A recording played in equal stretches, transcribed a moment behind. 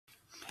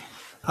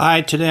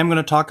Hi, today I'm going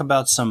to talk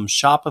about some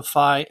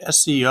Shopify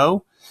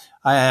SEO.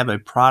 I have a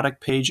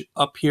product page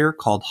up here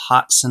called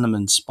Hot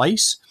Cinnamon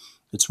Spice.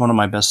 It's one of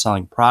my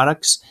best-selling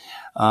products.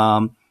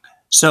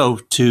 So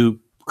to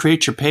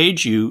create your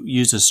page, you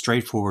use a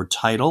straightforward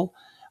title.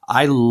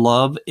 I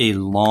love a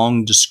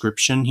long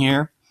description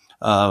here,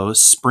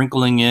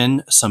 sprinkling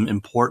in some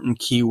important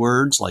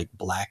keywords like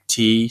black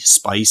tea,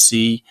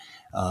 spicy,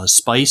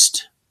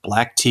 spiced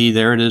black tea.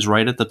 There it is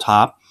right at the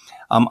top.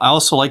 I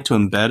also like to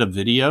embed a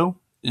video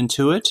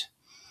into it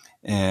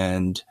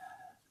and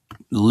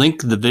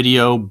link the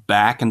video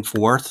back and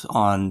forth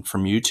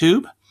from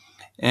YouTube.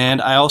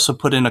 And I also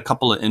put in a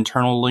couple of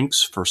internal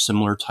links for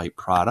similar type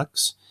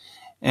products.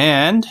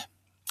 And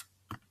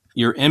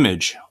your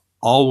image,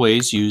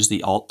 always use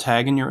the alt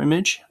tag in your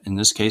image. In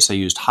this case, I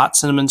used hot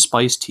cinnamon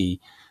spice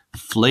tea,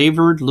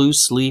 flavored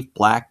loose leaf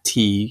black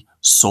tea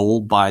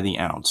sold by the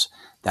ounce.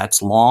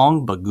 That's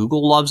long, but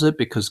Google loves it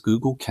because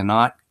Google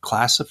cannot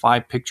classify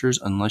pictures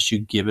unless you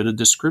give it a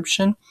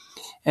description.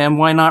 And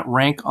why not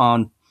rank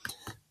on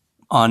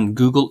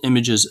Google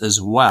Images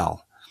as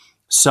well?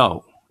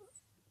 So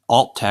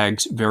alt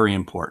tags, very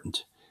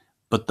important.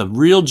 But the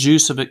real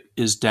juice of it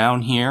is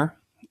down here.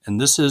 And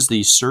this is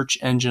the search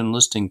engine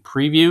listing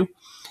preview.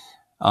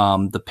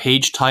 The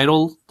page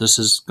title, this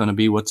is going to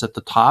be what's at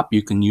the top.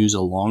 You can use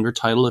a longer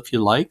title if you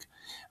like.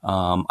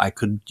 I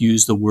could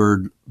use the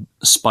word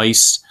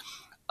spice,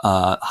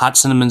 hot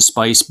cinnamon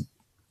spice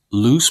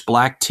loose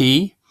black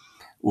tea,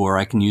 or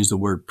I can use the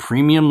word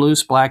premium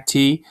loose black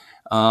tea.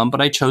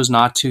 But I chose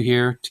not to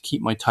here to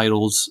keep my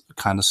titles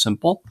kind of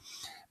simple.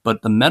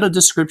 But the meta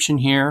description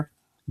here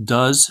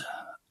does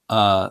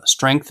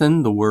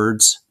strengthen the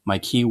words, my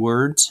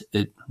keywords.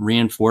 It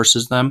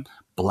reinforces them.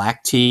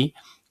 Black tea,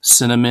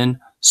 cinnamon,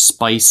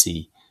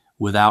 spicy,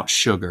 without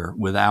sugar,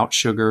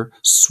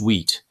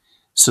 sweet.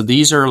 So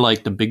these are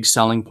like the big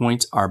selling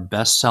points, our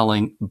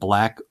best-selling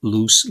black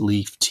loose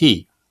leaf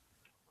tea.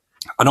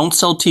 I don't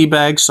sell tea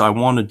bags, so I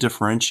want to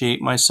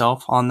differentiate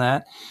myself on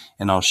that,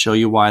 and I'll show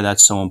you why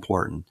that's so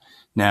important.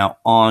 Now,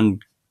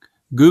 on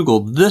Google,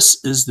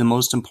 this is the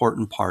most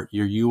important part,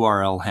 your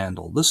URL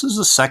handle. This is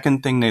the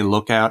second thing they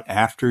look at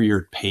after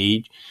your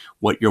page,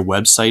 what your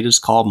website is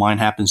called. Mine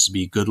happens to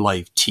be Good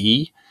Life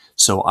Tea,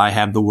 so I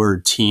have the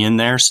word tea in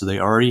there, so they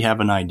already have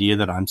an idea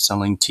that I'm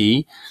selling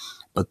tea.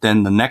 But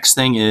then the next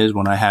thing is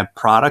when I have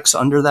products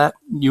under that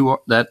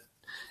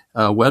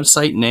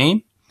website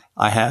name,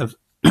 I have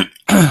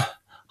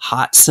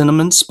hot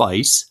cinnamon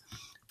spice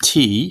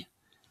tea,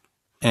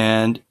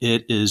 and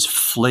it is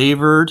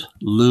flavored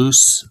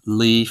loose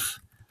leaf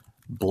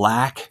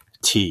black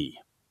tea.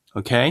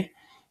 Okay,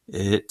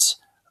 it's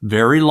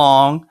very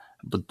long,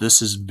 but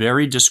this is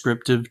very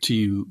descriptive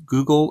to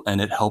Google, and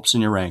it helps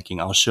in your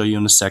ranking. I'll show you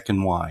in a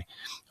second why.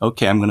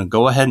 Okay, I'm going to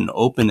go ahead and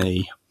open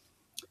a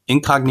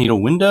incognito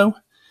window,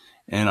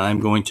 and I'm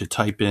going to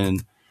type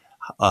in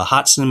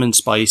hot cinnamon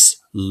spice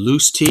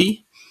loose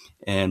tea,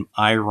 and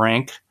I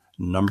rank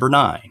number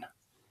 9.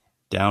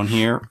 Down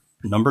here,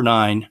 number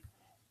 9,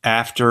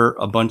 after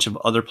a bunch of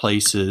other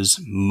places,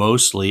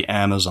 mostly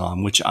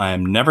Amazon, which I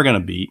am never going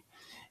to beat,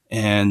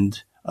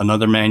 and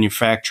another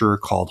manufacturer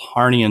called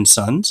Harney &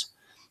 Sons,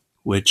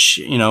 which,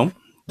 you know,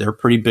 they're a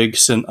pretty big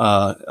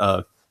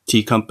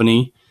tea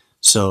company.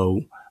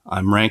 So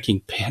I'm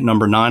ranking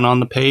number 9 on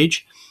the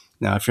page.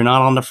 Now, if you're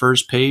not on the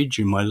first page,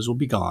 you might as well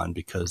be gone,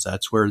 because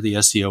that's where the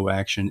SEO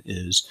action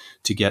is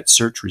to get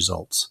search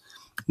results.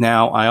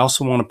 Now, I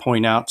also want to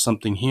point out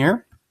something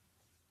here,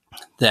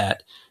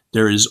 that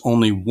there is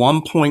only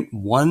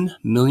 1.1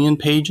 million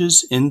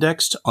pages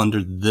indexed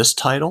under this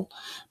title.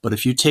 But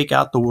if you take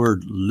out the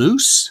word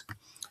loose,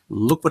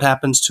 look what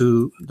happens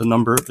to the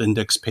number of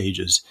index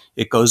pages.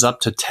 It goes up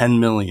to 10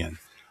 million.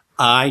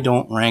 I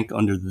don't rank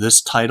under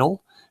this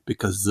title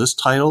because this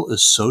title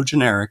is so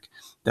generic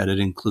that it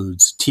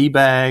includes tea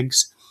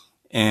bags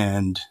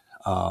and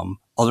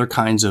other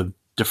kinds of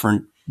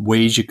different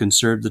ways you can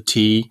serve the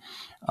tea.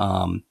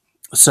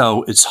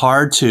 So it's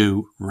hard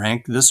to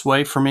rank this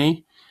way for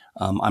me.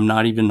 I'm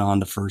not even on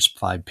the first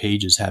 5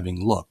 pages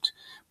having looked,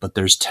 but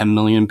there's 10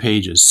 million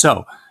pages.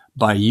 So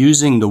by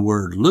using the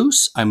word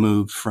loose, I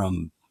moved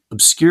from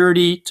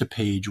obscurity to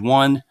page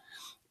 1,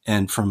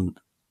 and from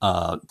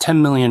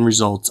 10 million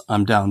results,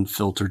 I'm down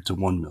filtered to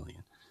 1 million.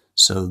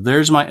 So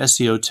there's my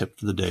SEO tip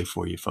for the day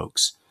for you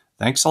folks.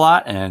 Thanks a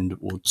lot, and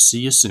we'll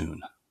see you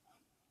soon.